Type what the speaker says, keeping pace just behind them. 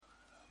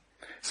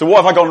So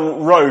what have I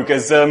gone rogue,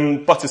 as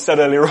Butter said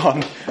earlier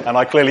on, and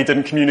I clearly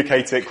didn't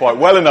communicate it quite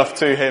well enough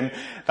to him,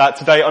 that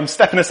today I'm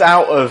stepping us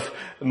out of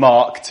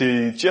Mark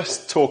to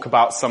just talk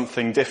about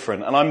something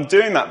different. And I'm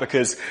doing that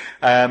because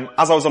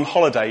as I was on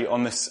holiday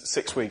on this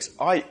 6 weeks,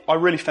 I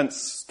really felt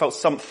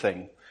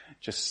something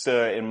just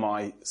stir in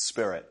my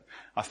spirit.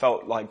 I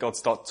felt like God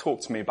started to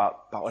talk to me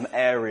about an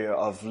area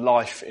of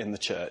life in the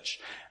church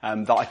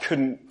that I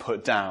couldn't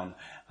put down,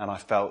 and I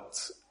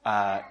felt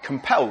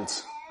compelled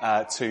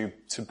to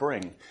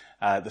bring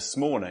this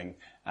morning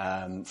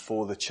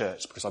for the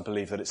church, because I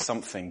believe that it's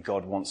something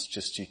God wants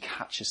just to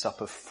catch us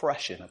up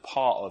afresh in, a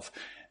part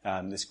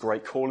of this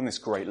great calling, this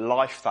great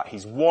life that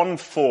He's won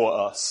for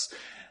us,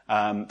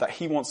 that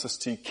He wants us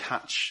to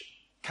catch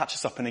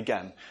us up in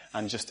again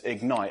and just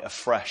ignite a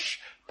fresh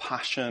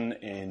passion,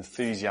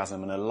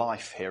 enthusiasm and a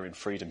life here in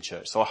Freedom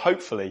Church. So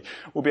hopefully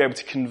we'll be able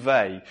to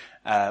convey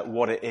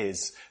what it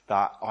is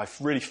that I've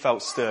really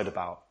felt stirred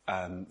about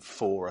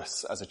for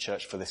us as a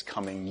church for this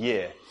coming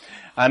year.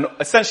 And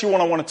essentially what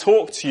I want to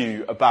talk to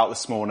you about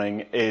this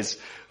morning is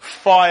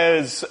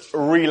fires,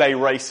 relay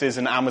races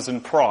and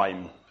Amazon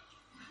Prime.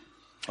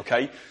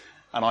 Okay?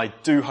 And I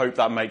do hope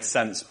that makes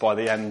sense by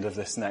the end of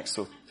this next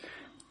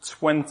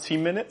 20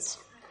 minutes.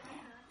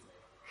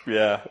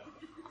 Yeah.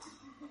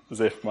 As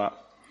if, Matt.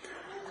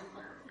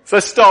 So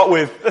let's start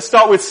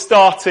with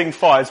starting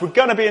fires. We're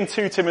going to be in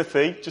 2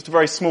 Timothy, just a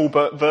very small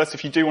verse.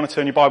 If you do want to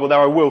turn your Bible there,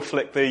 I will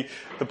flick the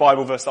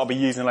Bible verse that I'll be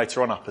using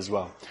later on up as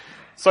well.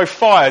 So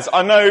fires.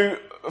 I know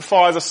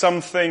fires are some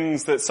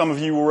things that some of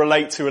you will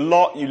relate to a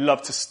lot. You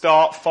love to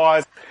start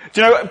fires.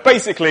 Do you know,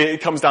 basically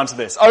it comes down to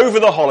this. Over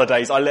the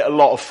holidays, I lit a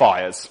lot of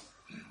fires.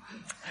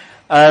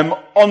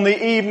 On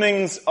the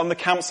evenings on the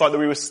campsite that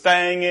we were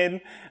staying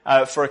in,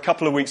 for a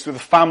couple of weeks with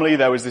the family,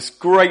 there was this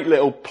great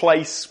little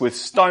place with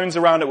stones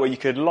around it where you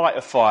could light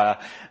a fire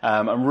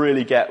and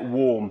really get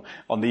warm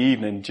on the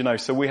evening. Do you know,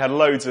 so we had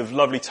loads of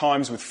lovely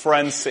times with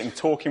friends sitting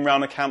talking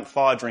around a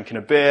campfire, drinking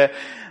a beer.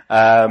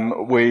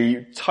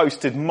 We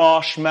toasted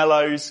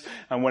marshmallows,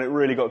 and when it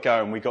really got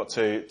going, we got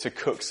to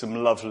cook some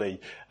lovely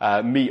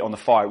meat on the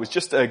fire. It was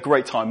just a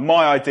great time.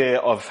 My idea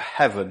of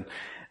heaven.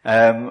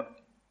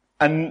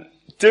 And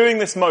doing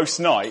this most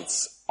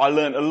nights, I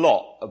learned a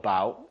lot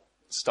about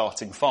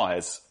starting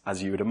fires,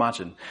 as you would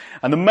imagine.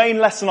 And the main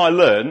lesson I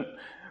learned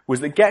was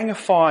that getting a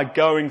fire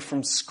going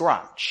from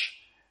scratch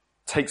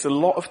takes a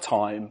lot of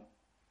time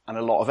and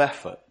a lot of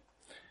effort.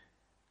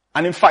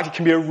 And in fact, it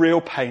can be a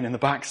real pain in the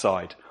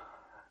backside.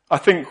 I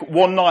think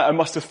one night I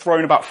must have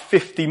thrown about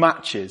 50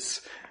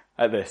 matches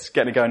at this,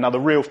 getting it going. Now the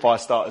real fire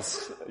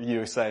starters, you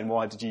were saying,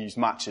 why did you use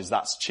matches?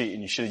 That's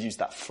cheating. You should have used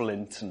that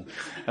flint and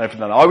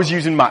everything. I was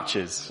using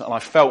matches and I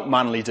felt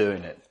manly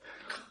doing it.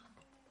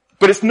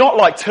 But it's not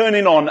like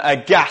turning on a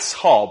gas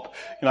hob,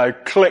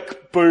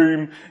 click,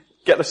 boom,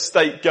 get the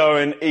steak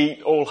going,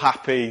 eat, all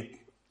happy,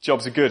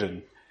 job's a good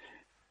one.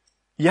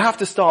 You have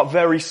to start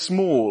very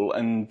small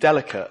and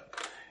delicate,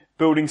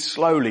 building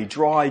slowly,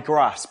 dry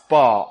grass,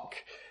 bark,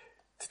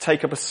 to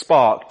take up a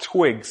spark,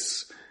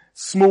 twigs,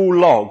 small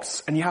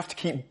logs, and you have to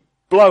keep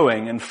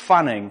blowing and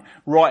fanning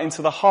right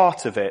into the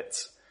heart of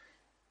it,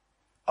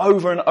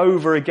 over and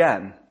over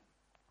again,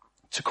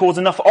 to cause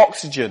enough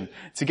oxygen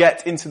to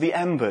get into the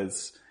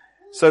embers,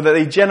 so that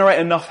they generate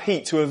enough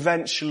heat to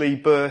eventually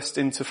burst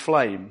into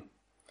flame.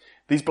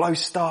 These blows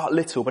start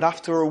little, but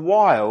after a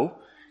while,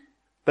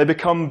 they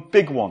become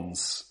big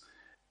ones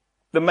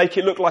that make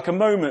it look like a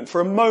moment. For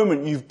a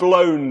moment, you've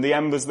blown the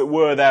embers that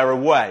were there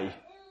away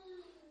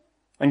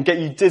and get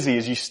you dizzy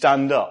as you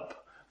stand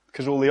up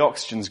because all the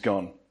oxygen's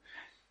gone.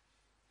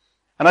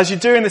 And as you're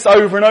doing this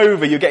over and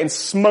over, you're getting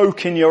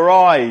smoke in your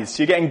eyes,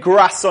 you're getting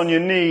grass on your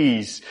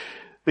knees.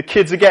 The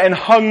kids are getting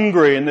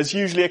hungry, and there's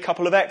usually a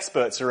couple of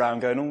experts around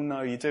going, oh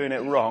no, you're doing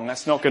it wrong.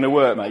 That's not going to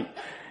work, mate.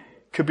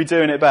 Could be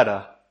doing it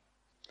better.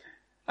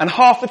 And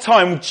half the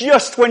time,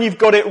 just when you've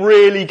got it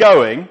really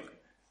going,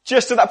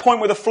 just at that point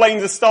where the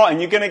flames are starting,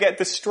 you're going to get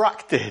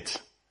distracted.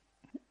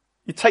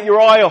 You take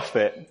your eye off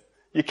it.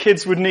 Your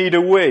kids would need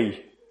a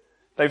wee.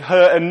 They've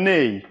hurt a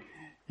knee.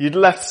 You'd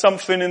left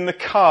something in the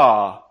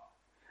car,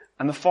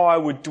 and the fire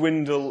would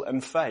dwindle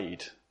and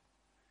fade.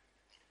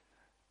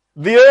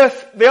 The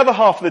other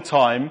half of the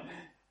time,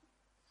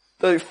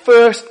 the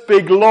first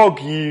big log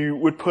you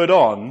would put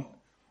on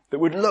that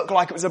would look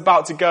like it was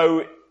about to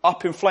go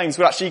up in flames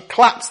would actually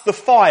collapse the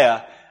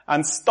fire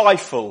and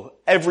stifle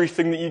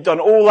everything that you'd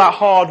done, all that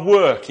hard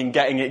work in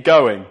getting it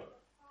going.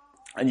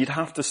 And you'd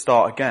have to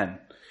start again.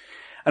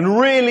 And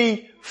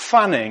really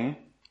fanning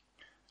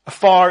a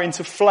fire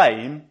into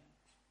flame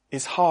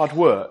is hard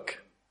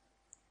work.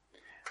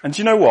 And do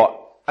you know what?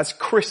 As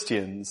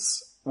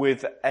Christians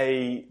with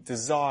a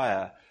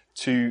desire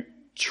to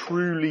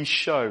truly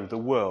show the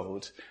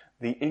world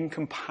the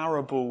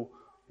incomparable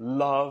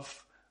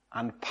love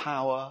and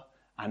power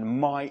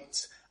and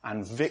might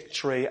and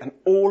victory and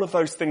all of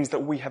those things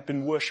that we have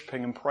been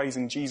worshipping and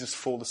praising Jesus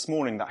for this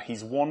morning that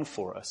He's won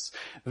for us.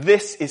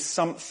 This is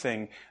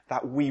something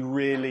that we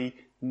really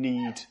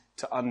need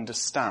to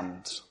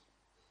understand.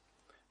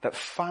 That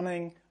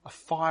fanning a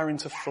fire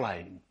into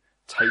flame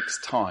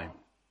takes time.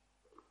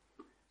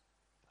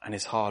 and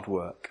his hard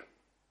work.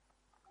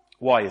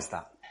 Why is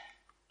that?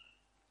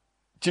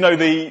 Do you know,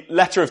 the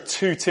letter of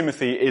 2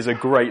 Timothy is a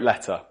great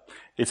letter.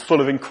 It's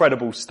full of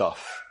incredible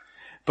stuff.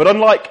 But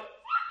unlike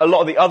a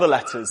lot of the other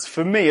letters,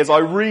 for me, as I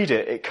read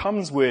it, it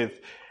comes with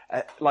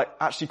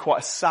actually quite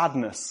a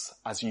sadness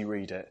as you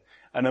read it.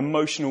 An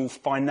emotional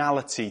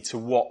finality to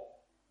what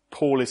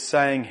Paul is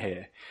saying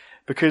here.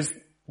 Because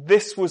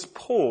this was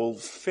Paul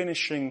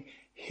finishing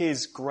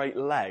his great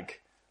leg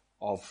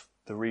of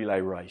the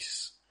relay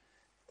race.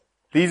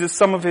 These are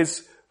some of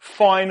his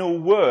final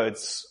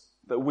words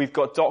that we've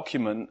got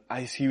document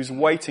as he was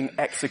waiting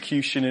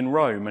execution in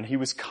Rome, and he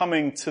was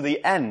coming to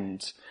the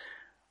end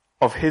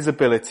of his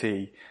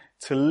ability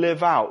to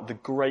live out the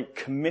great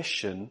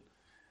commission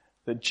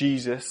that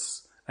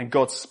Jesus and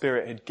God's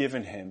Spirit had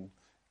given him,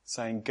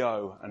 saying,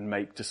 go and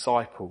make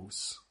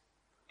disciples.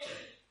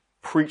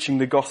 Preaching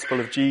the gospel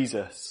of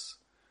Jesus.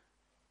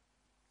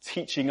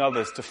 Teaching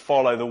others to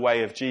follow the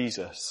way of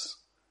Jesus.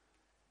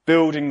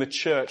 Building the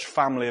church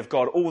family of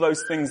God. All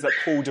those things that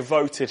Paul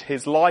devoted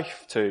his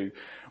life to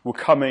were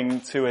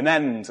coming to an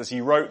end as he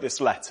wrote this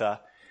letter,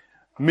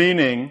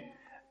 meaning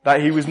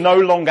that he was no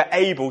longer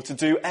able to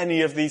do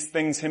any of these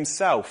things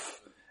himself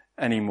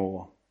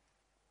anymore.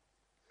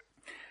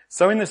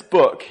 So in this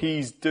book,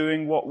 he's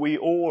doing what we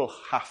all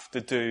have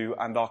to do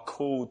and are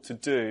called to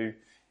do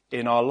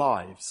in our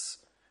lives,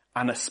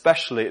 and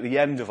especially at the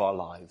end of our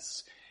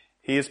lives.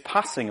 He is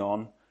passing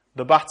on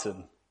the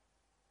baton.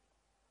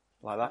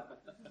 Like that?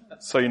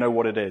 So you know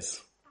what it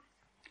is.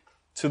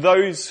 To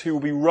those who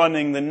will be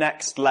running the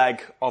next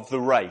leg of the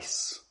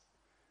race.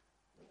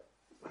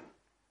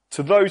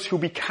 To those who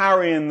will be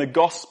carrying the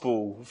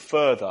gospel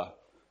further.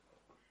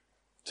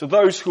 To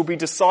those who will be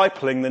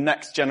discipling the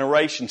next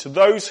generation. To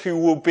those who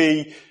will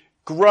be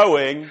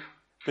growing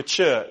the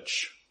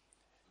church.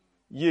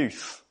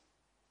 Youth.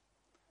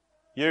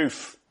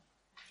 Youth.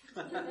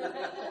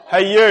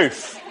 Hey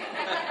youth.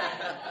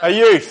 Hey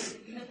youth.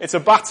 It's a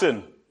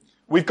baton.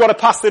 We've got to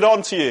pass it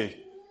on to you.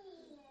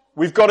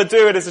 We've got to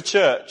do it as a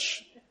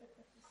church.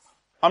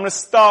 I'm going to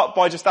start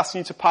by just asking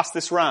you to pass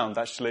this round,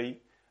 actually.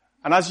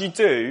 And as you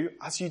do,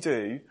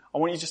 I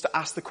want you just to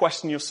ask the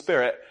question in your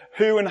spirit,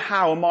 who and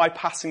how am I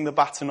passing the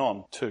baton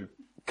on to?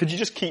 Could you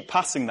just keep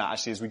passing that,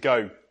 actually, as we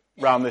go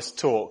round this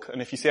talk?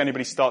 And if you see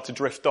anybody start to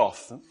drift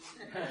off,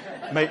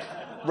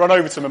 run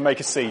over to them and make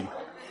a scene.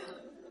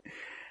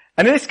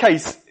 And in this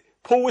case,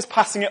 Paul was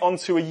passing it on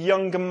to a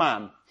younger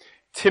man,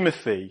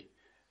 Timothy,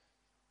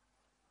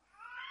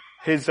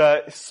 his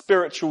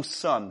spiritual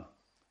son,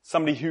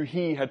 somebody who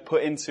he had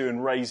put into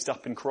and raised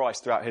up in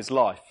Christ throughout his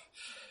life.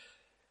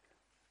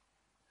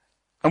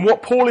 And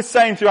what Paul is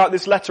saying throughout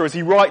this letter as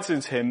he writes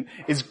it to him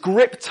is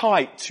grip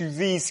tight to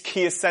these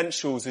key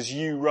essentials as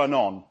you run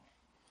on.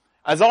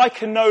 As I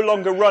can no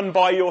longer run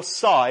by your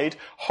side,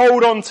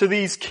 hold on to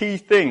these key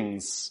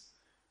things.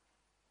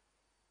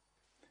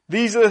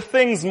 These are the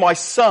things, my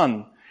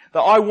son, that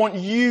I want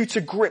you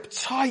to grip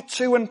tight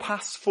to and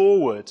pass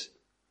forward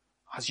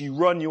as you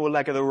run your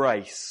leg of the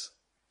race.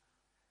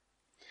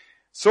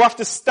 So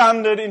after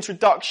standard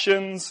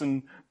introductions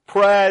and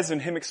prayers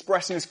and him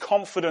expressing his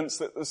confidence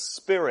that the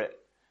Spirit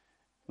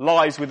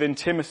lies within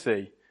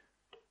Timothy,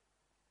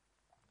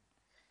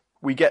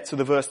 we get to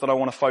the verse that I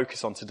want to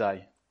focus on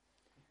today.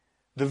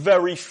 The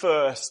very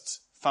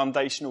first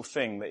foundational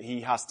thing that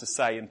he has to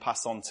say and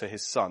pass on to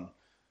his son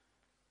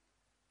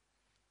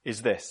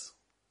is this.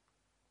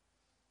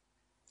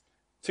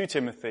 2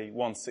 Timothy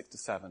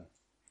 1:6-7.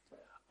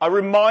 I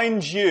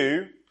remind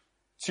you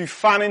to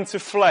fan into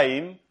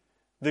flame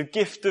the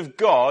gift of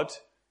God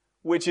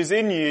which is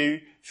in you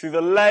through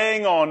the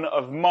laying on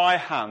of my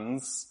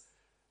hands.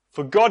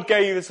 For God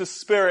gave us a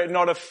spirit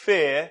not of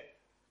fear,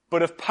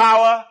 but of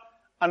power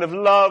and of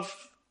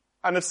love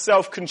and of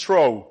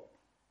self-control.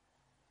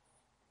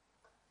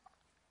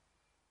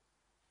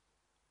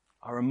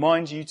 I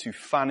remind you to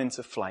fan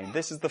into flame.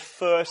 This is the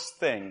first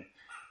thing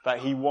that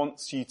he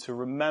wants you to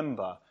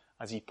remember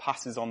as he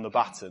passes on the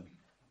baton,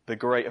 the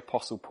great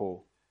Apostle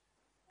Paul.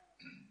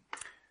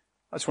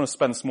 I just want to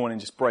spend this morning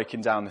just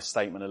breaking down this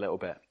statement a little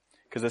bit,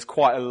 because there's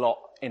quite a lot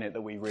in it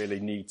that we really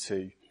need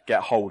to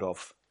get hold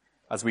of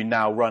as we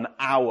now run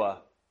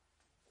our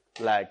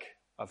leg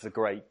of the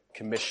Great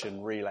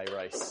Commission relay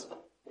race.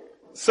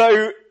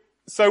 So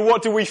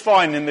what do we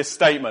find in this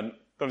statement?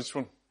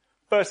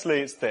 Firstly,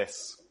 it's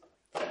this.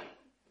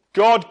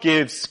 God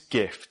gives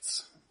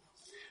gifts.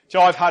 You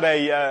know, I've had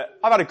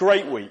a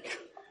great week.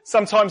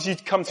 Sometimes you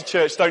come to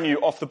church, don't you,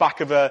 off the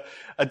back of a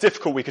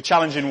difficult week, a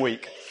challenging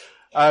week.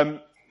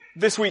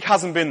 This week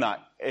hasn't been that.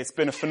 It's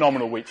been a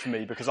phenomenal week for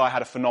me because I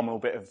had a phenomenal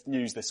bit of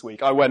news this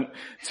week. I went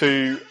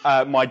to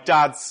my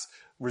dad's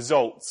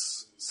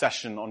results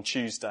session on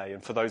Tuesday,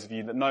 and for those of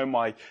you that know,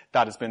 my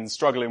dad has been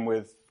struggling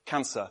with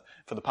cancer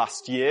for the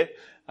past year.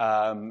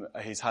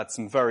 He's had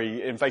some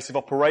very invasive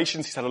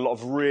operations. He's had a lot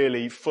of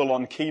really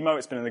full-on chemo.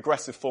 It's been an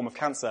aggressive form of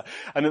cancer.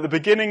 And at the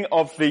beginning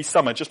of the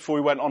summer, just before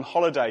we went on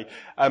holiday,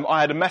 I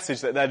had a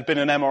message that there had been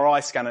an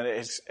MRI scan and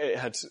it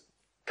had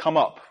come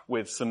up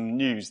with some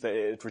news that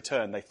it had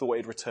returned. They thought it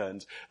had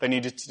returned. They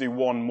needed to do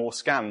one more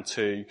scan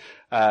to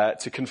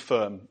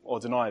confirm or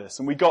deny this.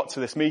 And we got to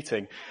this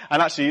meeting,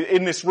 and actually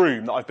in this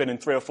room that I've been in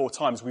 3 or 4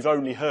 times, we've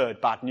only heard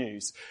bad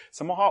news.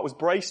 So my heart was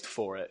braced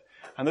for it.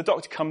 And the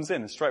doctor comes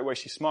in, and straight away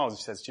she smiles and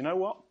she says, "Do you know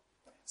what?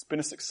 It's been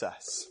a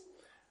success.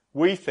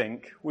 We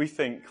think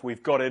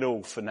we've got it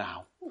all for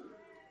now.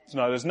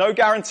 No, there's no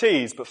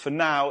guarantees, but for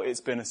now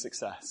it's been a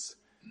success."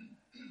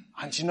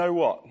 And do you know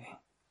what?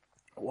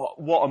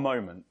 What a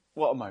moment.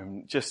 What a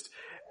moment. Just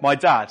my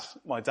dad,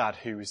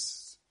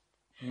 whose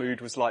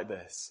mood was like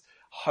this,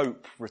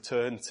 hope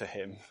returned to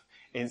him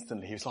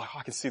instantly. He was like,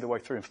 I can see the way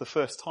through. And for the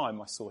first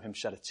time I saw him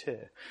shed a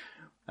tear.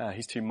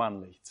 He's too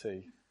manly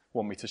to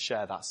want me to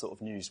share that sort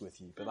of news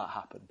with you, but that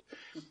happened.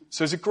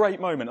 So it's a great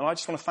moment, and I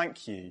just want to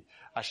thank you.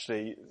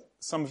 Actually,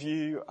 some of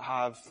you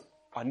have,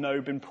 I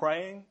know, been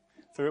praying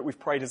through it. We've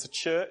prayed as a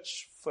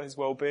church for his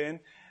well-being.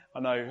 I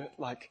know,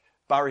 like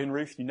Barry and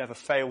Ruth, you never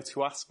fail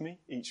to ask me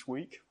each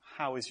week,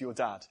 how is your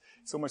dad?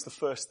 It's almost the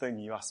first thing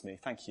you ask me.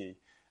 Thank you.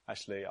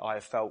 Actually, I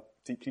have felt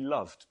deeply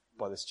loved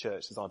by this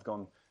church as I've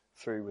gone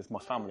through with my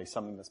family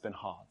something that's been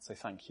hard. So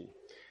thank you.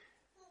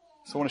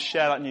 So I want to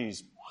share that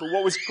news. But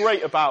what was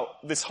great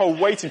about this whole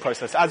waiting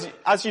process,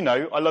 as you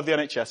know, I love the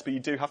NHS, but you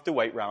do have to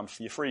wait round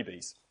for your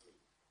freebies.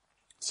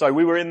 So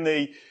we were in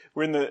the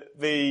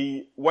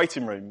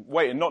waiting room,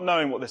 waiting, not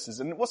knowing what this is.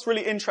 And what's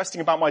really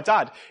interesting about my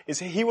dad is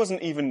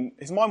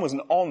his mind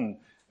wasn't on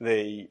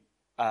the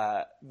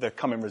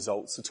coming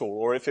results at all.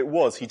 Or if it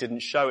was, he didn't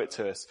show it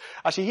to us.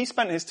 Actually, he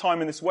spent his time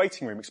in this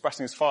waiting room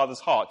expressing his father's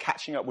heart,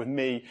 catching up with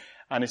me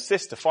and his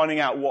sister, finding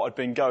out what had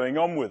been going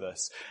on with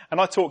us. And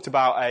I talked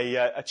about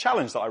a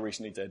challenge that I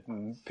recently did,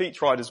 and Pete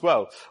tried as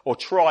well, or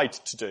tried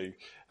to do,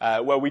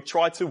 where we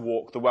tried to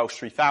walk the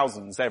Welsh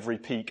 3000s, every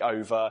peak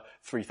over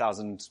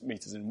 3,000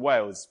 metres in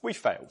Wales. We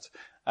failed.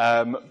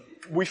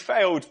 We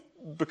failed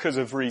because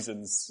of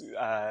reasons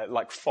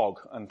like fog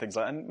and things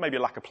like that, and maybe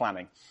a lack of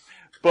planning.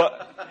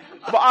 But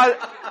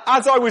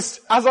as I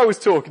was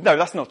talking, no,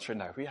 that's not true.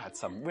 No, we had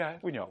some.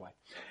 We knew our way.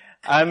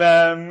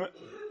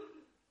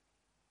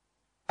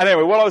 And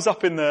anyway, while I was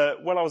up in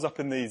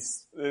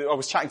these, I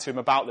was chatting to him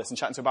about this and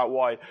chatting to him about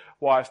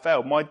why I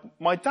failed.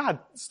 My dad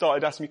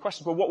started asking me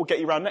questions. Well, what would get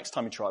you around next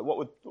time you try?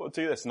 What would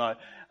do this? And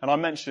I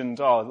mentioned,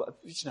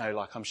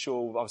 like I'm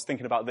sure I was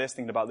thinking about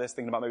thinking about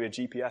maybe a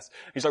GPS.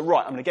 He's like,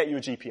 right, I'm going to get you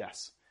a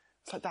GPS.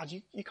 It's like, Dad,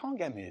 you can't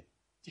get me.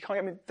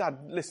 Dad,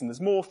 listen, there's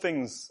more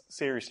things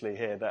seriously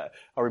here that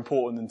are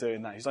important than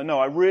doing that. He's like, no,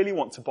 I really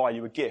want to buy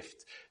you a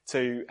gift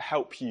to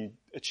help you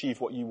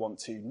achieve what you want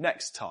to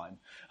next time.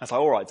 I was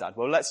like, all right, Dad,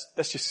 well, let's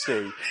just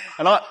see.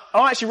 And I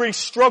actually really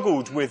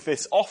struggled with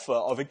this offer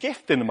of a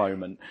gift in the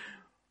moment.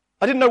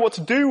 I didn't know what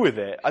to do with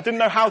it. I didn't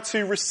know how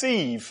to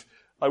receive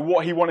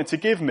what he wanted to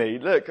give me.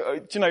 Look,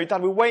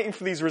 Dad, we're waiting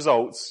for these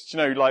results.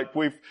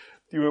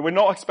 We're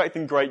not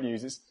expecting great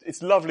news.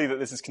 It's lovely that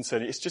this is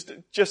concerning. It's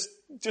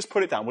just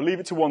put it down. We'll leave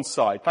it to one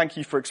side. Thank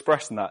you for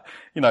expressing that.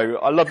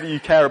 I love that you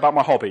care about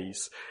my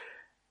hobbies.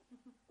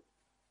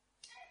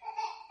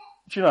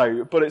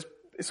 But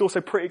it's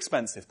also pretty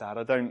expensive,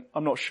 Dad.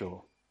 I'm not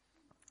sure.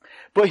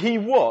 But he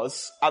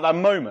was, at that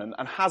moment,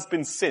 and has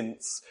been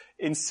since,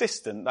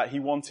 insistent that he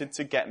wanted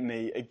to get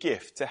me a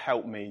gift to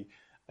help me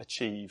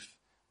achieve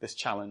this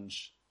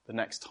challenge the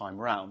next time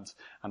round.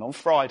 And on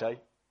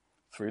Friday,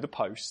 through the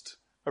post,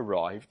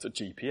 arrived a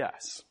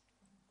GPS.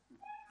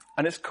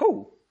 And it's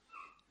cool.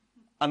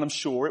 And I'm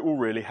sure it will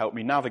really help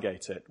me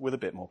navigate it with a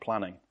bit more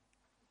planning.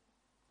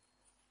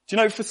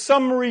 Do for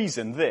some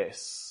reason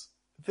this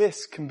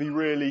can be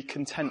really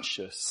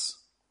contentious.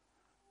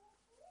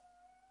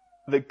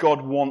 That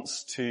God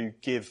wants to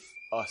give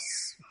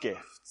us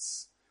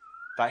gifts.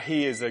 That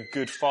he is a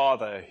good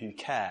father who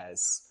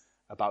cares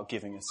about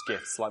giving us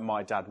gifts, like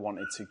my dad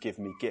wanted to give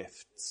me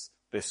gifts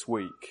this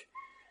week.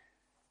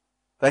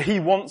 That he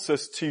wants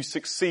us to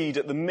succeed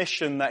at the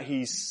mission that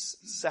he's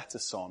set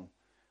us on.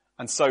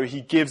 And so he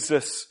gives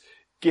us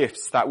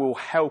gifts that will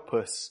help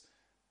us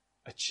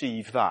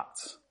achieve that.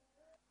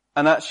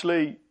 And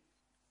actually,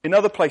 in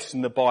other places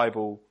in the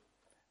Bible,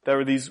 there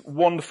are these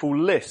wonderful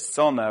lists,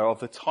 aren't there,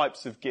 of the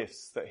types of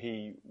gifts that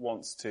he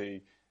wants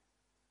to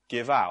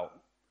give out.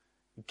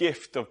 The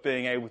gift of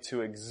being able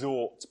to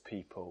exhort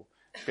people,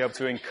 be able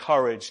to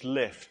encourage,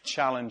 lift,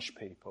 challenge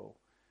people.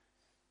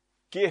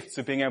 Gifts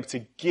of being able to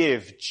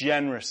give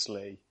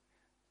generously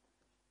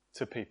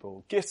to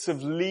people. Gifts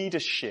of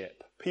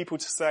leadership. People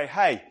to say,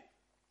 hey,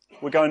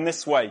 we're going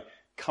this way.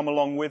 Come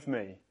along with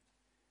me.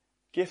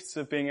 Gifts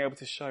of being able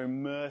to show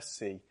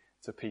mercy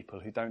to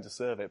people who don't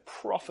deserve it.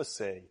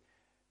 Prophecy.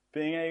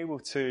 Being able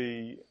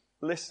to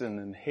listen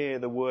and hear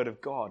the word of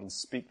God and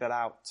speak that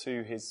out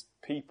to his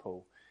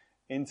people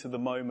into the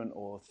moment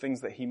or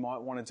things that he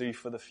might want to do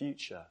for the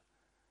future.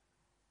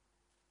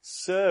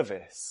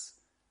 Service.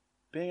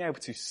 Being able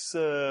to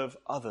serve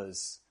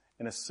others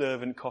in a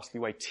servant costly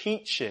way.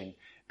 Teaching.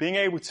 Being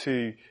able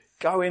to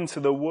go into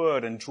the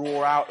word and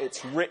draw out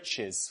its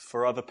riches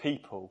for other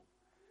people.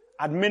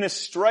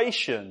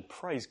 Administration.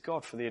 Praise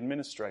God for the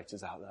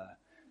administrators out there.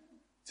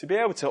 to be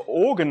able to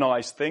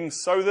organize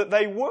things so that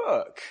they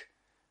work.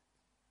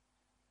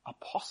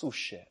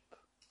 Apostleship,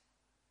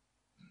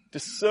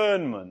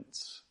 discernment,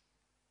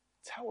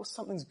 tell us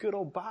something's good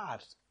or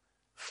bad,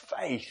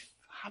 faith,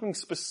 having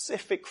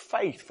specific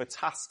faith for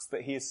tasks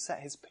that he has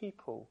set his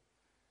people,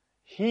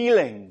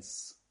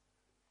 healings,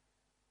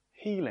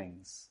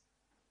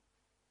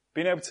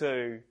 being able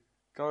to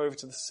go over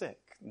to the sick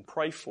and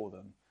pray for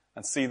them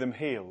and see them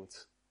healed,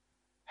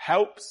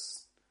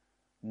 helps,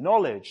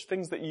 knowledge,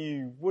 things that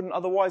you wouldn't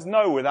otherwise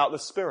know without the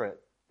Spirit,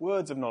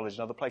 words of knowledge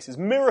in other places,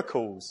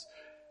 miracles,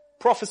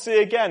 prophecy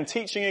again,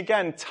 teaching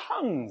again,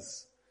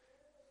 tongues,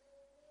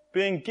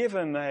 being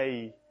given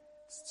a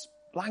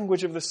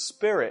language of the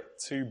Spirit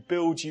to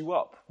build you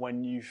up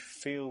when you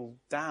feel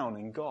down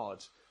in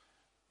God,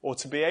 or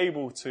to be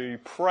able to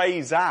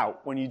praise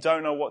out when you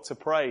don't know what to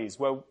praise,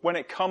 where when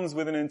it comes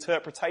with an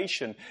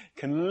interpretation,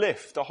 can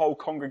lift a whole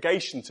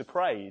congregation to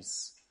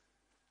praise.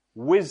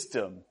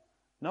 Wisdom,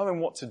 knowing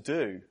what to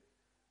do.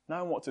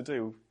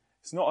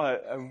 It's not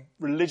a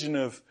religion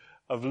of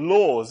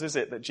laws, is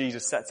it, that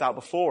Jesus sets out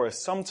before us?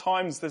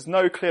 Sometimes there's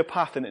no clear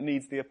path and it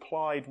needs the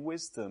applied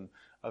wisdom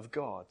of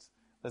God.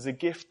 There's a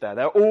gift there.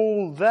 They're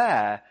all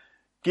there,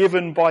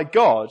 given by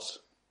God,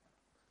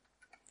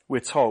 we're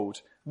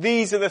told.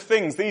 These are the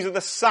things, these are the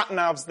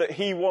sat-navs that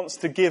he wants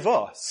to give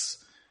us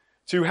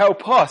to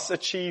help us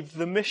achieve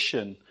the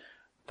mission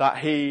that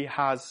he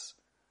has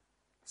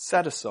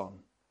set us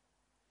on.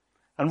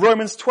 And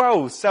Romans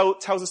 12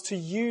 tells us to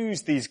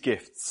use these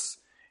gifts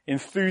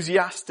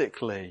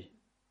enthusiastically.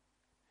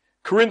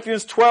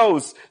 Corinthians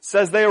 12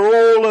 says they are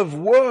all of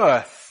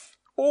worth,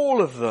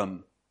 all of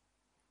them.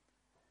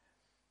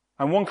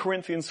 And 1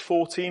 Corinthians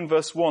 14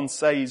 verse 1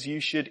 says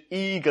you should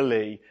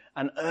eagerly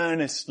and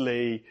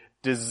earnestly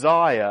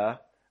desire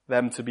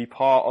them to be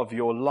part of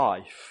your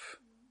life.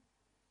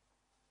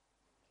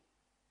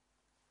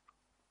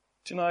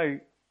 Do you know,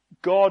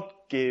 God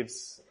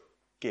gives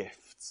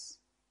gifts.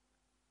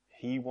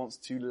 He wants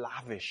to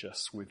lavish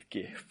us with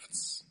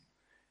gifts.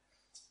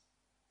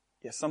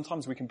 Yet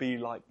sometimes we can be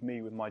like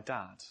me with my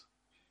dad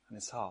and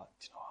his heart.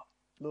 Do you know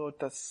what? Lord,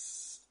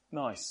 that's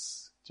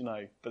nice, do you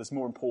know, but there's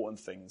more important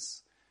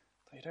things.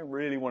 You don't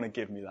really want to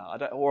give me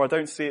that. I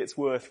don't see it's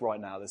worth right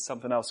now. There's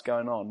something else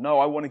going on. No,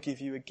 I want to give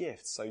you a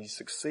gift so you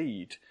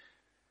succeed.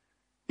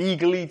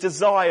 Eagerly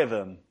desire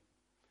them.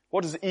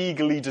 What does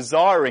eagerly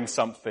desiring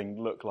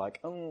something look like?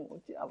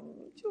 Oh, yeah,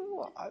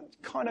 I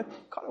kind of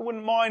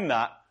wouldn't mind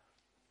that.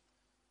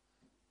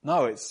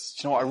 No, it's,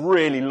 you know what, I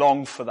really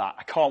long for that.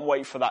 I can't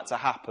wait for that to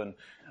happen.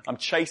 I'm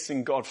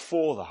chasing God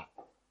for that.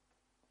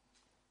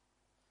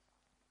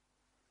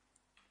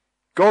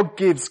 God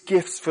gives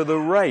gifts for the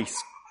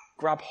race.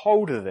 Grab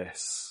hold of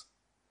this.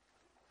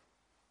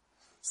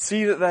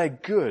 See that they're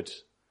good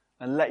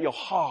and let your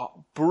heart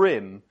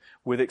brim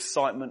with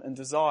excitement and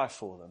desire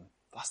for them.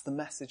 That's the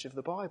message of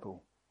the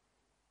Bible.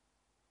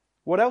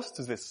 What else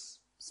does this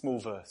small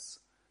verse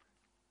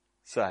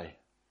say? I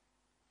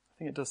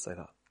think it does say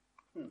that.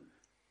 Do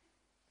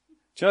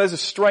you know there's a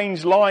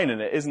strange line in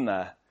it, isn't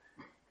there?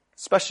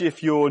 Especially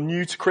if you're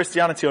new to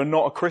Christianity or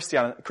not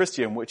a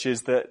Christian, which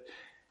is that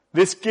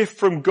this gift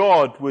from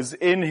God was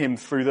in him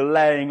through the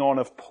laying on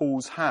of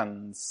Paul's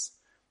hands.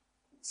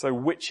 So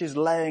which is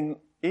laying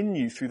in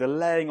you through the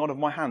laying on of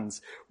my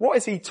hands? What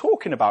is he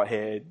talking about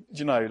here? Do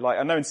you know, like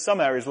I know in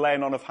some areas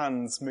laying on of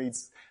hands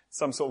means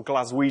some sort of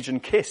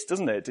Glaswegian kiss,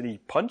 doesn't it? Did he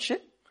punch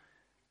it?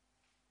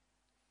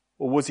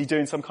 Or was he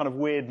doing some kind of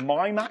weird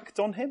mime act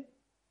on him?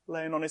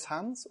 Laying on his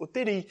hands? Or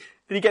did he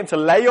get him to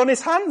lay on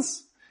his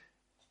hands?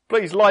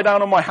 Please lie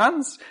down on my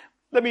hands.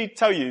 Let me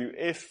tell you,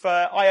 if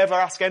I ever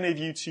ask any of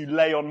you to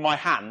lay on my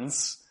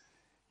hands,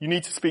 you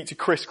need to speak to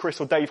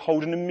Chris, or Dave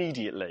Holden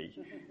immediately.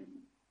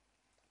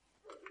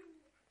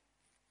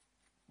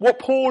 What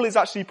Paul is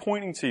actually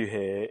pointing to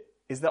here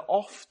is that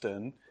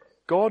often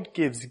God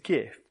gives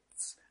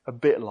gifts a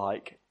bit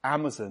like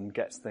Amazon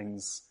gets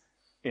things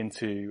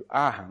into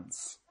our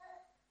hands.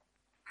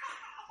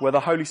 Where the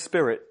Holy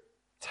Spirit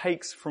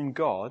takes from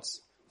God,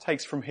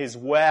 takes from his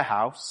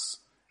warehouse,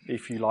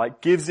 if you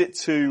like, gives it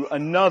to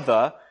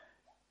another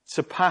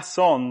to pass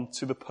on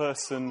to the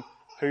person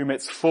whom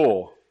it's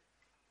for.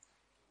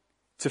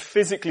 To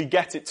physically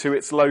get it to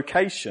its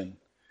location.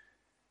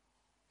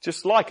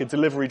 Just like a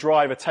delivery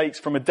driver takes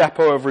from a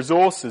depot of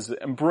resources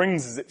and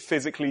brings it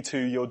physically to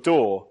your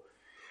door.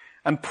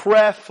 And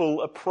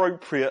prayerful,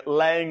 appropriate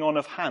laying on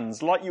of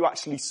hands, like you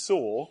actually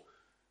saw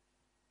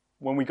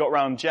when we got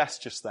round Jess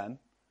just then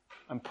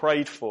and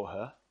prayed for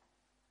her,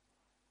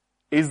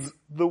 is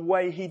the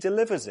way he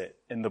delivers it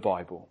in the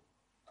Bible.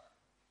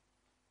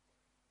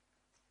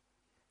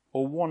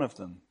 Or one of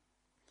them.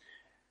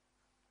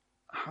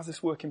 How does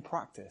this work in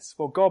practice?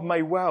 Well, God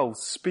may well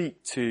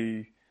speak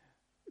to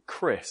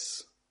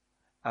Chris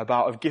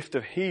about a gift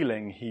of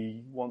healing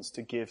he wants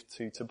to give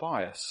to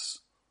Tobias.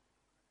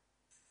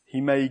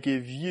 He may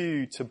give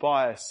you,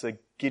 Tobias, a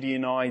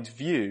Gideonide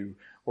view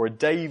or a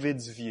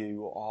David's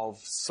view of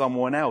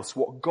someone else,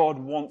 what God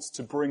wants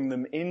to bring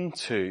them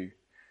into,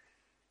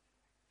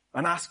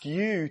 and ask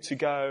you to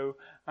go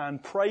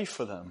and pray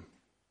for them.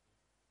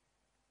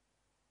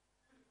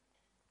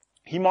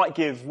 He might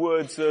give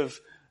words of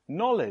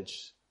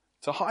knowledge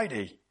to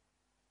Heidi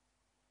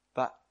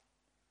that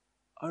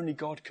only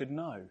God could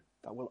know,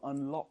 that will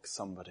unlock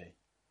somebody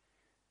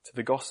to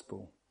the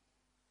gospel.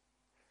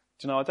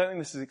 Do you know, I don't think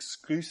this is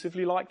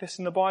exclusively like this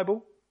in the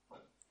Bible.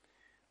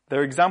 There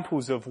are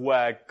examples of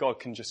where God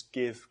can just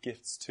give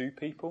gifts to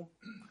people.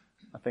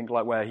 I think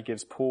like where he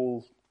gives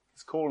Paul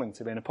his calling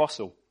to be an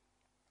apostle.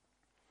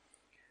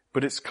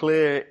 But it's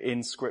clear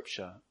in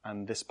Scripture,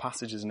 and this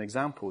passage is an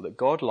example, that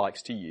God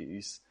likes to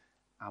use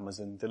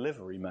Amazon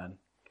delivery men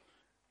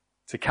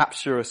to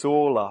capture us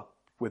all up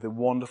with the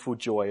wonderful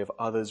joy of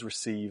others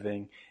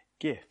receiving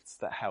gifts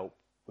that help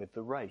with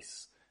the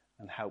race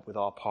and help with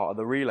our part of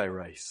the relay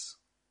race.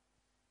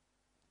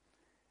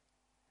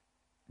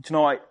 Do you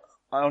know, I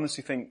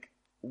honestly think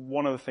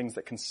one of the things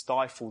that can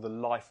stifle the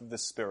life of the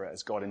Spirit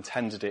as God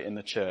intended it in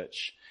the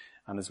church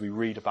and as we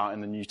read about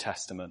in the New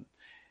Testament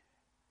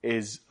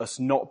is us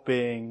not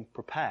being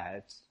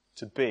prepared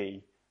to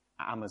be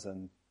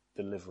Amazon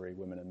delivery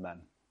women and men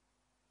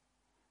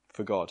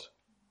for God.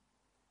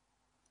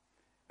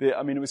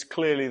 It was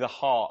clearly the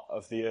heart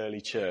of the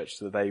early church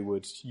that they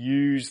would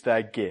use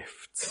their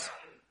gifts.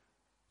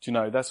 Do you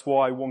know, that's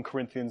why 1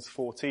 Corinthians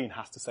 14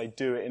 has to say,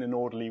 do it in an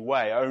orderly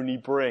way. Only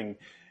bring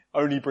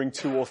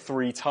 2 or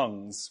 3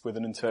 tongues with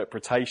an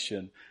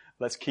interpretation.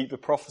 Let's keep the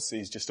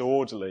prophecies just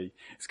orderly.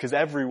 It's because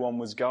everyone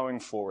was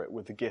going for it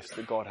with the gifts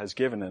that God has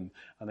given them,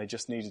 and they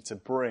just needed to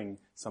bring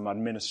some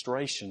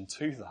administration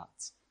to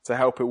that to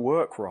help it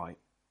work right.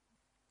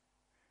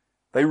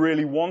 They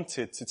really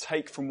wanted to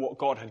take from what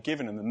God had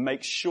given them and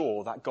make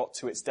sure that got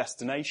to its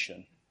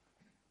destination.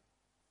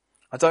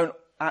 I don't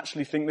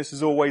actually think this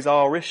is always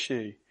our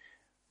issue,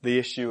 the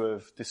issue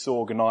of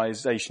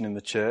disorganization in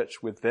the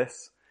church with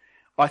this.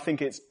 I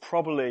think it's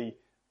probably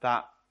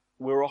that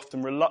we're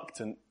often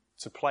reluctant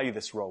to play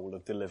this role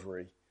of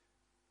delivery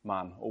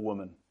man or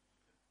woman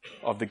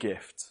of the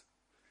gift.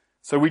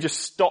 So we just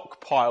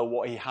stockpile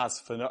what he has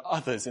for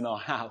others in our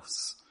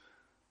house,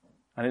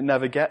 and it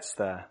never gets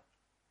there.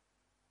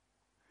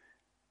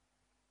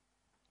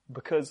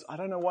 Because I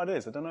don't know what it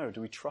is. I don't know.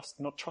 Do we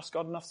not trust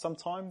God enough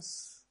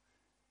sometimes?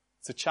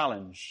 It's a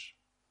challenge.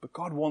 But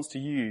God wants to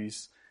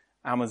use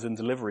Amazon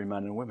delivery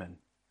men and women.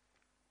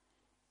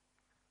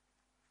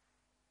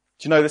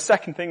 Do you know, the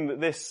second thing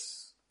that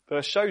this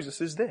verse shows us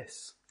is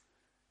this.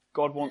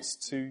 God wants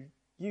to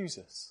use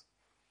us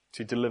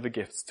to deliver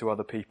gifts to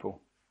other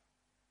people.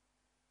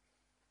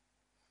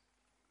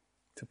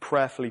 To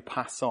prayerfully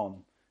pass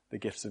on the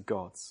gifts of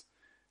God.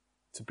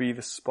 To be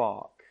the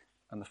spark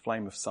and the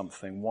flame of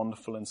something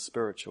wonderful and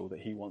spiritual that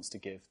he wants to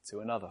give to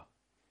another.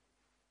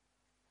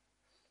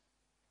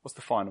 What's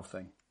the final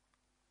thing?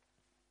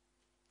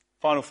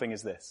 Final thing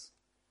is this.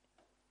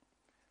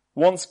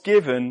 Once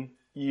given,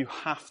 you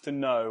have to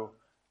know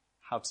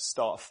how to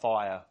start a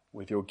fire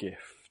with your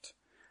gift.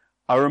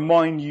 I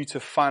remind you to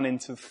fan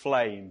into the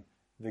flame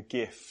the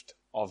gift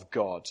of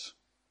God.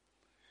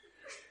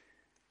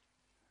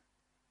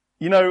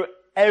 You know,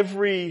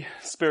 every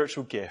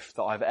spiritual gift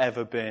that I've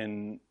ever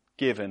been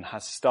given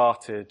has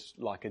started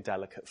like a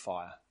delicate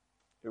fire.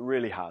 It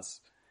really has,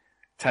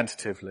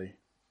 tentatively.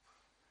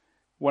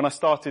 When I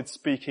started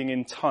speaking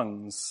in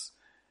tongues,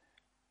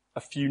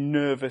 a few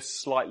nervous,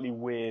 slightly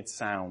weird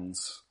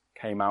sounds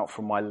came out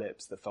from my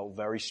lips that felt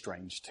very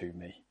strange to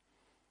me.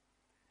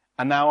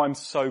 And now I'm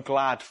so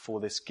glad for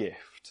this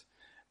gift,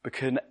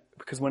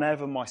 because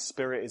whenever my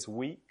spirit is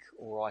weak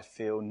or I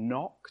feel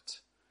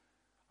knocked,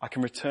 I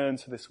can return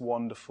to this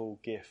wonderful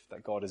gift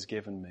that God has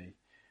given me.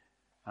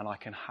 And I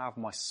can have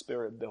my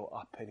spirit built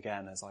up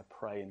again as I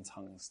pray in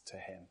tongues to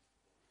him.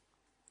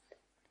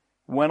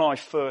 When I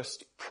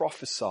first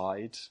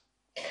prophesied,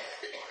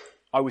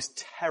 I was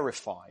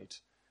terrified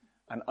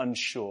and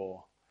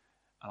unsure,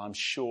 and I'm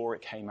sure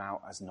it came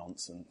out as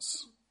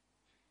nonsense.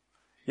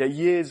 Yet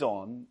years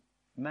on,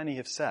 many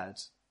have said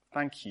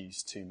thank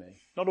yous to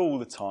me, not all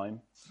the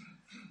time,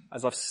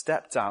 as I've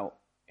stepped out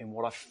in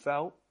what I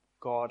felt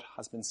God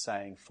has been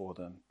saying for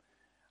them,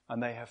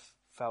 and they have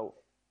felt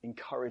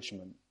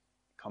encouragement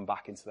come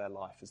back into their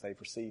life as they've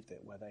received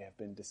it, where they have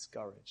been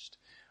discouraged,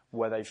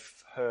 where they've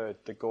heard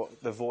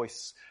the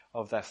voice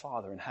of their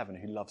Father in heaven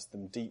who loves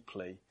them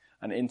deeply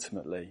and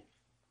intimately.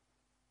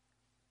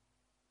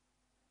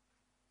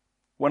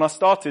 When I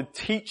started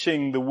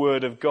teaching the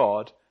Word of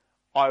God,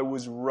 I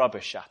was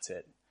rubbish at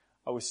it.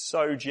 I was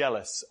so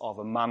jealous of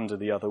Amanda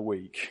the other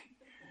week,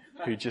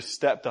 who just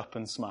stepped up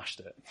and smashed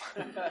it.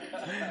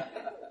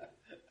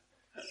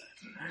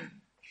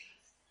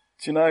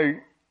 Do you know,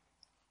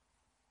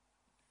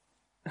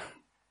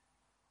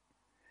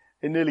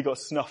 it nearly got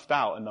snuffed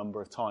out a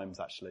number of times,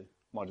 actually,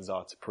 my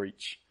desire to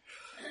preach.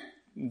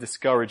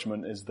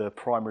 Discouragement is the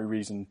primary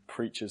reason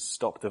preachers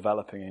stop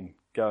developing and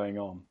going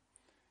on.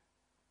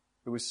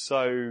 It was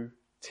so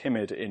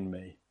timid in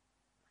me.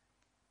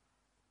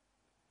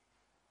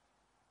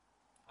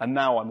 And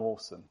now I'm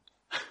awesome.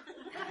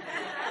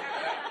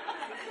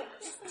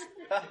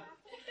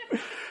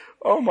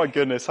 Oh my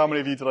goodness, how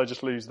many of you did I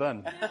just lose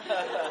then?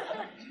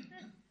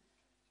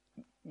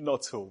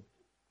 Not all,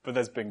 but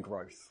there's been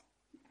growth.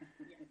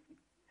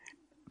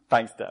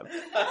 Thanks, Deb.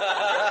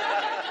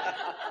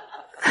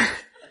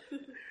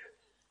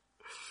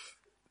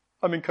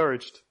 I'm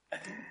encouraged.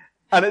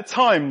 And at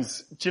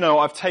times, do you know,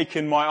 I've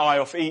taken my eye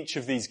off each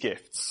of these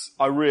gifts.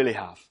 I really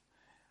have.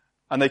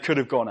 And they could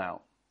have gone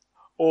out.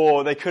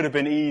 Or they could have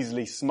been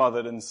easily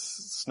smothered and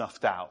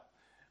snuffed out.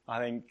 I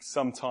think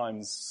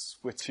sometimes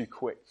we're too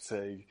quick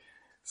to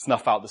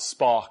snuff out the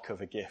spark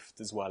of a gift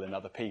as well in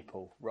other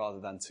people, rather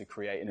than to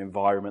create an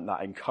environment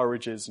that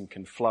encourages and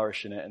can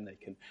flourish in it, and they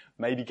can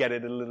maybe get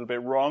it a little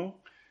bit wrong,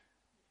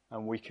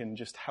 and we can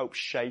just help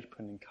shape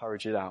and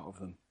encourage it out of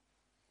them.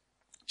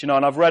 Do you know,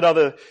 and I've read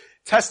other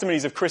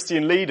testimonies of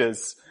Christian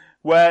leaders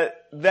where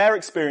their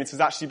experience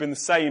has actually been the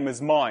same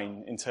as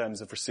mine in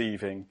terms of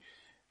receiving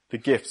the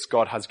gifts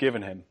God has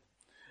given him.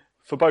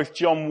 For both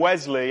John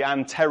Wesley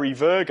and Terry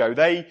Virgo,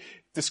 they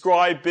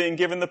describe being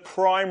given the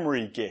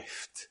primary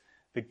gift,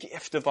 the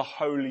gift of the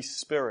Holy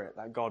Spirit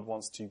that God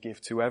wants to give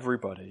to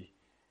everybody.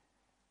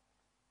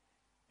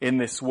 In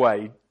this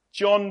way,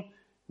 John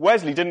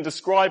Wesley didn't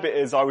describe it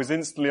as I was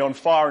instantly on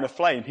fire and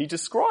aflame. He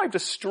described a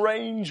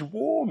strange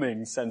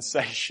warming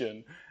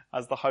sensation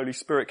as the Holy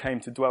Spirit came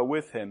to dwell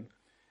with him.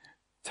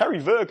 Terry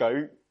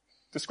Virgo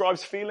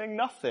describes feeling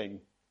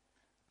nothing,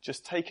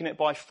 just taking it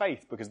by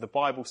faith because the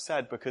Bible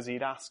said because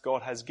he'd asked,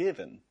 God has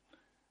given.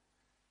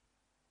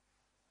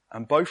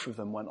 And both of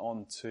them went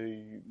on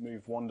to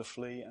move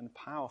wonderfully and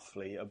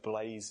powerfully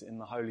ablaze in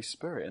the Holy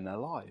Spirit in their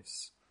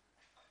lives.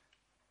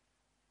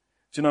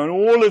 Do you know, and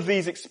all of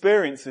these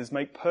experiences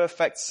make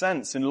perfect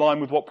sense in line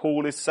with what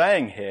Paul is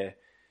saying here,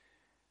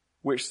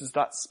 which is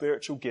that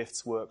spiritual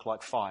gifts work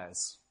like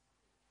fires.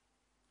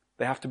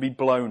 They have to be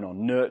blown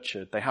on,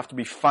 nurtured. They have to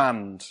be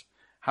fanned,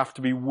 have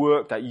to be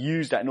worked at,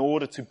 used at in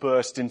order to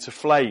burst into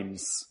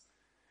flames.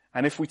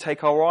 And if we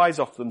take our eyes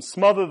off them,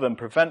 smother them,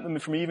 prevent them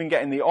from even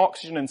getting the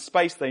oxygen and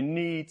space they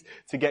need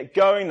to get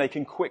going, they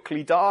can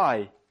quickly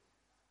die.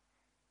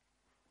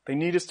 They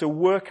need us to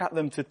work at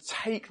them, to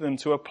take them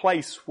to a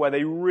place where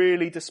they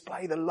really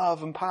display the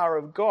love and power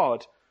of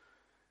God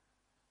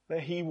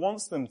that he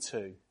wants them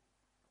to.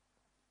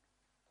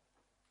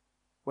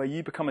 Where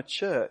you become a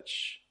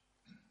church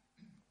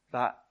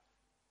that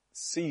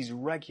sees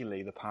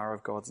regularly the power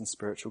of God's and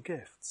spiritual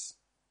gifts.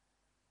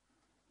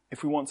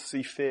 If we want to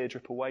see fear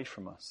drip away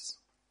from us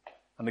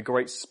and the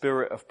great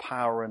spirit of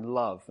power and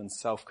love and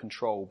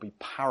self-control be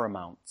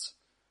paramount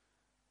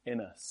in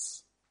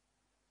us,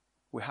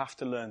 we have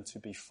to learn to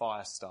be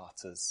fire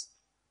starters.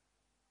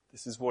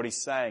 This is what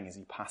he's saying as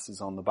he passes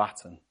on the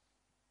baton.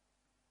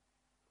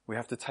 We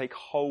have to take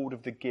hold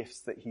of the gifts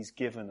that he's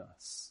given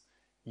us,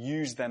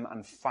 use them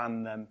and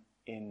fan them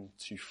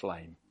into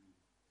flame.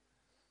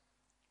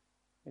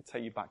 Let me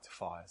take you back to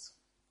fires.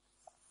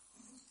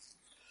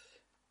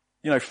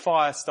 You know,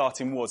 fire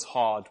starting was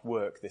hard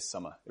work this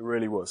summer. It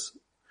really was.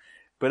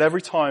 But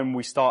every time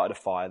we started a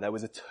fire, there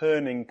was a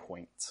turning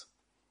point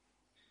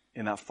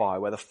in that fire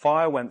where the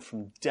fire went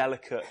from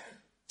delicate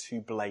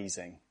to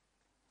blazing,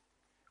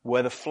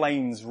 where the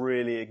flames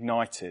really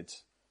ignited.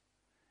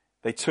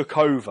 They took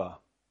over,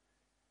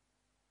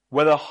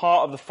 where the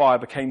heart of the fire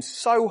became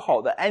so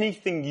hot that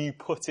anything you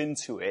put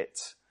into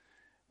it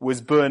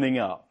was burning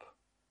up.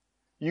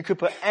 You could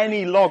put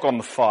any log on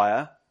the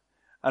fire,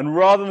 and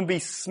rather than be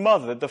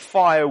smothered, the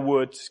fire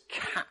would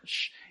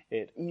catch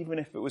it, even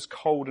if it was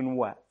cold and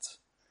wet.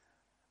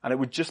 And it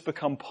would just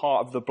become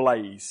part of the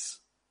blaze.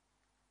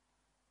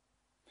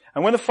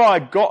 And when the fire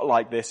got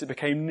like this, it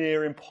became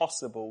near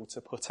impossible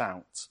to put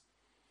out.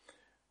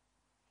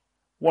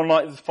 One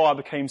night the fire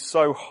became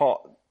so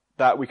hot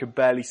that we could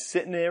barely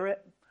sit near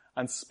it,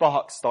 and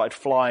sparks started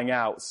flying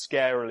out,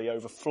 scarily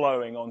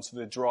overflowing onto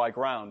the dry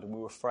ground, and we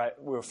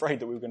were afraid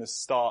that we were going to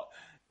start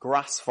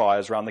grass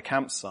fires around the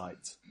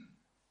campsite.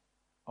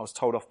 I was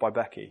told off by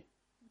Becky.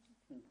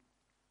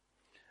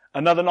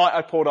 Another night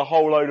I poured a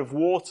whole load of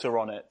water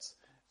on it,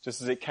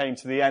 just as it came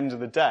to the end of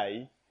the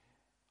day,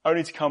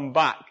 only to come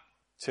back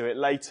to it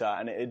later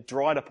and it had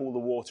dried up all the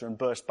water and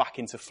burst back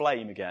into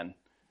flame again.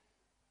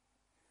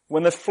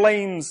 When the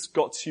flames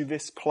got to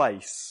this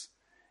place,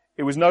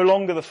 it was no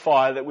longer the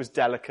fire that was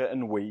delicate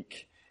and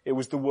weak, it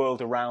was the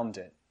world around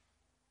it.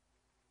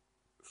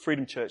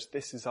 Freedom Church,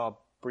 this is our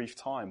brief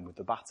time with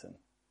the baton.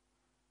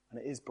 And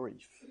it is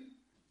brief.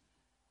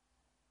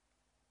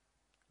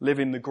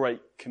 Living the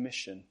Great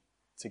Commission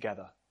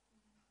together.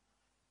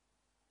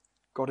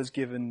 God has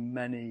given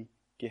many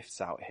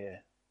gifts out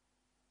here.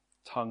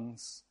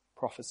 Tongues,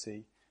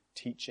 prophecy,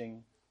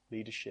 teaching,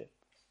 leadership,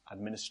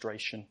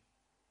 administration,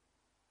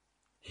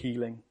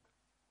 healing,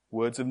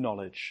 words of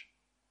knowledge,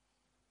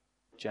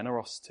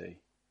 generosity,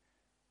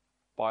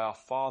 by our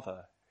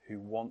Father who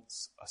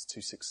wants us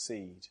to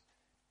succeed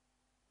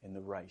in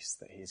the race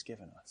that he has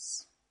given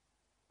us.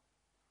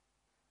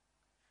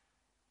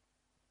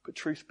 But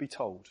truth be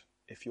told,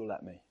 if you'll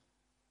let me,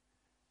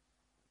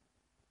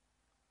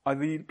 I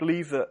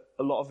believe that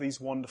a lot of these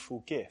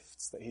wonderful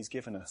gifts that he's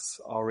given us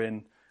are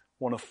in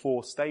one of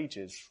 4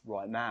 stages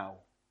right now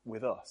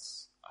with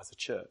us as a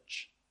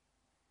church.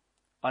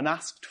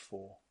 Unasked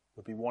for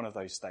would be one of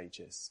those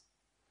stages,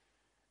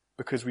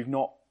 because we've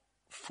not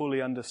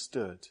fully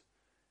understood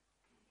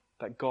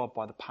that God,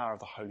 by the power of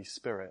the Holy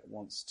Spirit,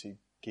 wants to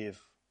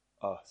give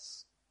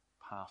us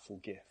powerful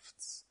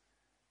gifts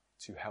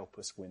to help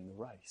us win the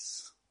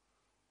race.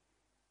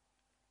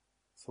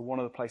 So one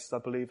of the places I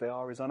believe they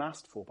are is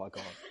unasked for by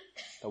God.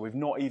 That we've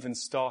not even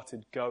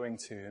started going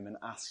to him and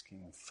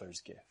asking for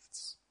his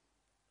gifts.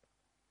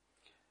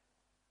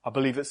 I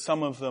believe that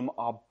some of them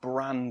are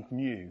brand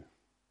new,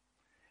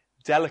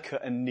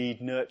 delicate and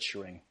need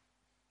nurturing.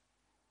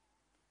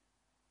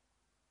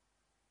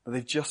 But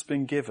they've just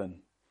been given.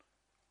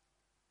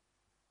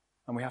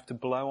 And we have to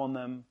blow on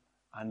them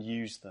and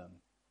use them,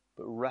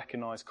 but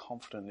recognize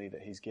confidently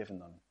that he's given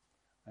them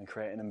and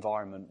create an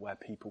environment where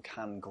people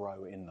can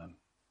grow in them.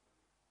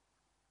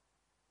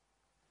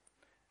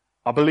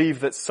 I believe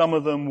that some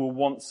of them were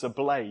once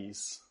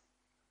ablaze,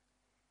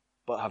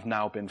 but have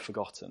now been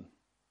forgotten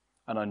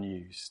and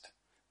unused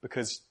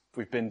because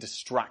we've been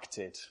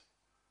distracted.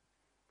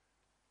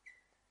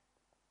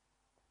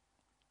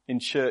 In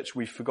church,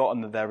 we've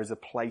forgotten that there is a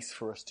place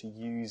for us to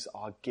use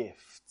our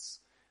gifts,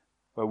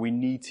 where we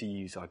need to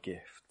use our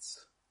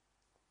gifts.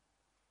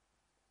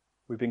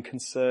 We've been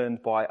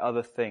concerned by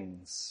other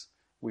things.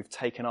 We've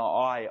taken our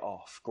eye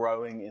off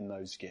growing in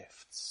those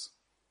gifts.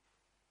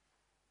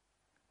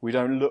 We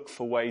don't look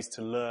for ways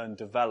to learn,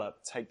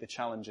 develop, take the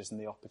challenges and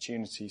the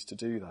opportunities to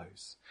do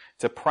those,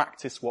 to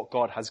practice what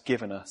God has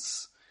given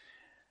us.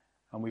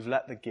 And we've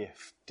let the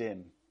gift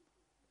dim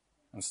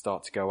and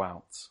start to go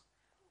out.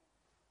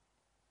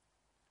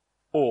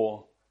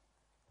 Or,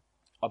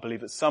 I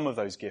believe that some of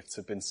those gifts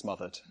have been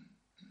smothered,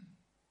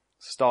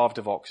 starved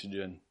of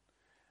oxygen,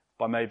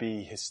 by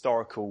maybe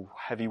historical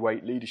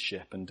heavyweight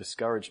leadership and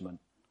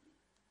discouragement.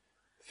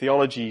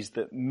 Theologies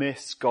that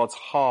miss God's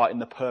heart in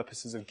the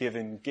purposes of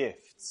giving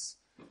gifts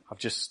have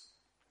just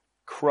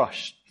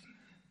crushed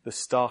the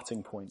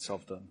starting points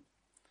of them.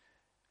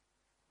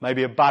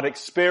 Maybe a bad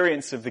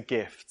experience of the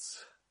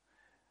gifts.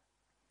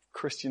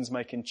 Christians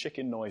making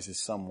chicken noises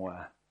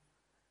somewhere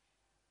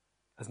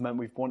has meant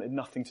we've wanted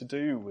nothing to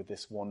do with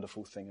this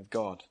wonderful thing of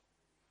God.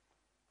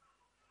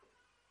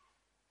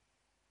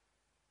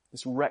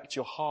 It's wrecked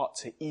your heart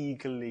to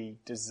eagerly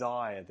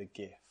desire the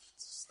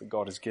gifts that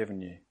God has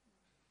given you.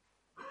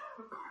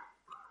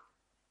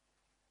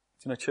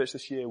 You know, church,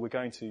 this year we're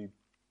going to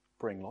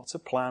bring lots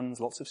of plans,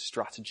 lots of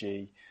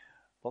strategy,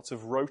 lots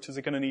of rotas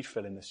are going to need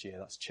filling this year.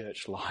 That's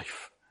church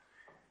life.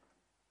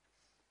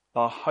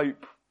 I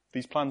hope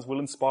these plans will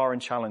inspire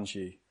and challenge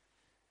you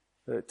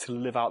to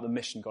live out the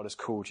mission God has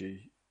called you.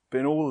 But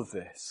in all of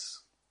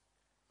this,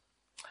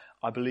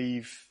 I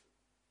believe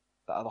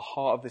that at the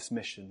heart of this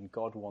mission,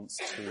 God wants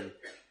to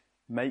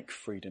make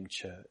Freedom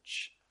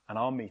Church and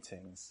our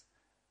meetings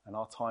and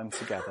our time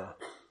together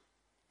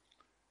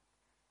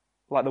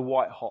like the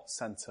white-hot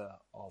centre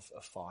of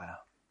a fire.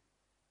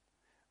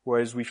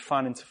 Whereas we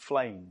fan into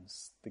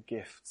flames the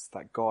gifts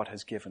that God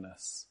has given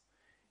us,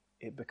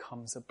 it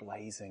becomes a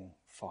blazing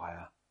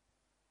fire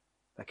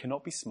that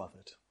cannot be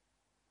smothered,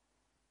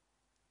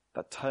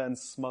 that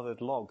turns smothered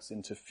logs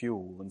into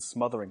fuel and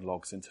smothering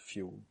logs into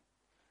fuel,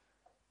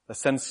 that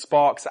sends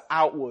sparks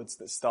outwards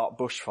that start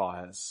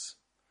bushfires,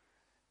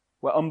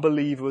 where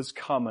unbelievers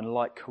come and,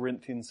 like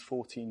Corinthians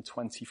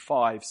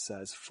 14:25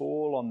 says,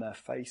 fall on their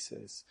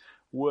faces,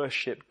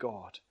 worship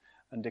God,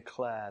 and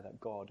declare that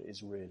God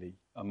is really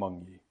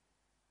among you.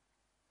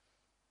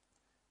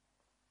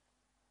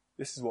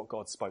 This is what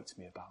God spoke to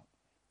me about,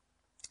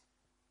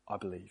 I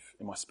believe,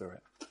 in my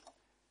spirit.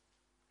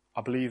 I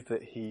believe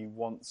that he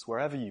wants,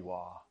 wherever you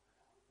are,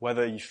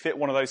 whether you fit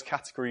one of those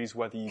categories,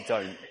 whether you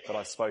don't, that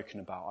I've spoken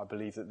about, I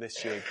believe that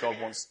this year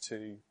God wants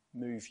to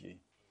move you,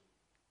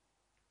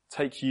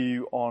 take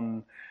you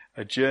on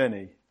a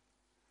journey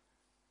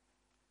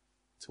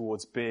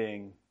towards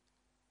being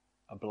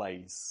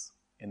ablaze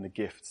in the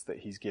gifts that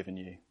he's given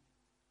you.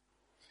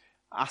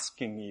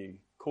 Asking you,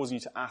 causing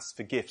you to ask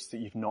for gifts that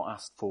you've not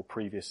asked for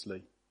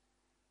previously.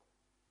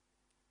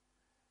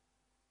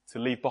 To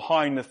leave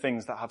behind the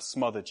things that have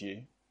smothered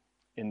you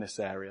in this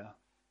area.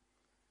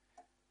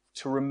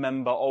 To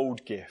remember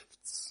old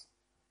gifts.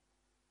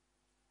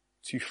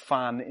 To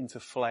fan into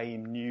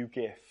flame new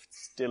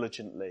gifts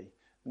diligently,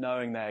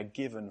 knowing they are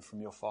given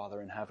from your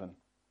Father in heaven.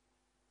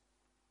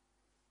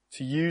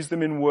 To use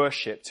them in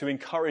worship, to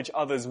encourage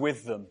others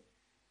with them.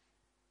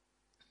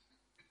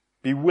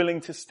 Be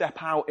willing to step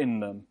out in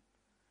them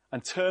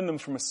and turn them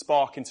from a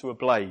spark into a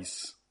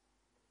blaze.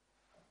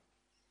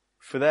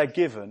 For they're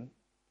given.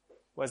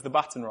 Where's the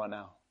baton right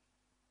now?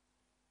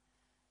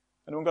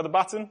 Anyone got the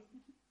baton?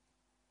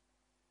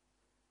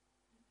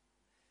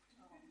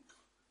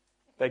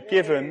 They're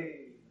given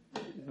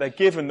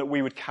that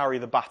we would carry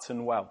the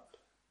baton well.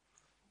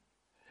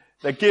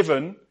 They're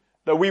given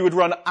that we would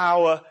run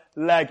our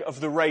leg of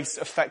the race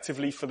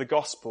effectively for the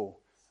gospel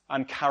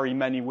and carry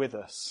many with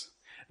us.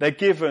 They're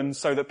given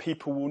so that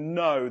people will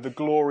know the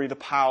glory, the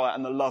power,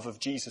 and the love of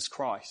Jesus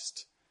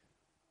Christ.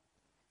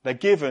 They're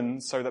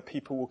given so that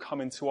people will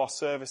come into our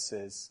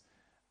services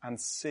and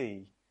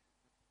see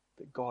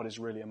that God is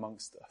really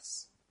amongst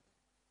us.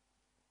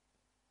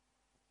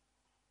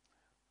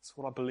 That's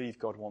what I believe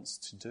God wants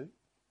to do.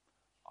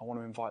 I want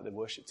to invite the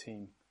worship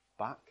team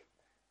back.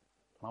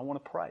 And I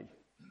want to pray.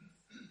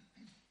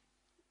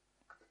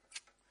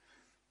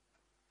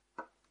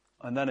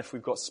 And then if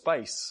we've got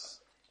space,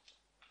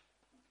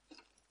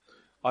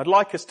 I'd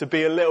like us to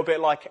be a little bit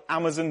like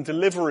Amazon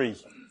delivery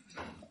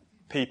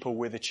people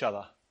with each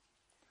other.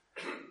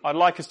 I'd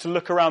like us to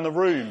look around the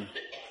room.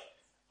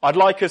 I'd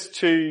like us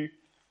to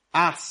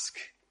ask,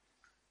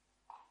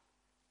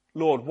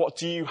 Lord, what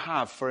do you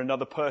have for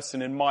another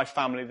person in my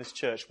family, this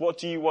church? What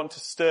do you want to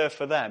stir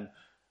for them?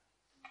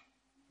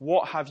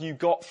 What have you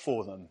got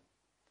for them?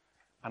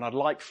 And I'd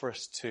like for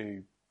us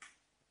to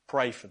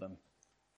pray for them.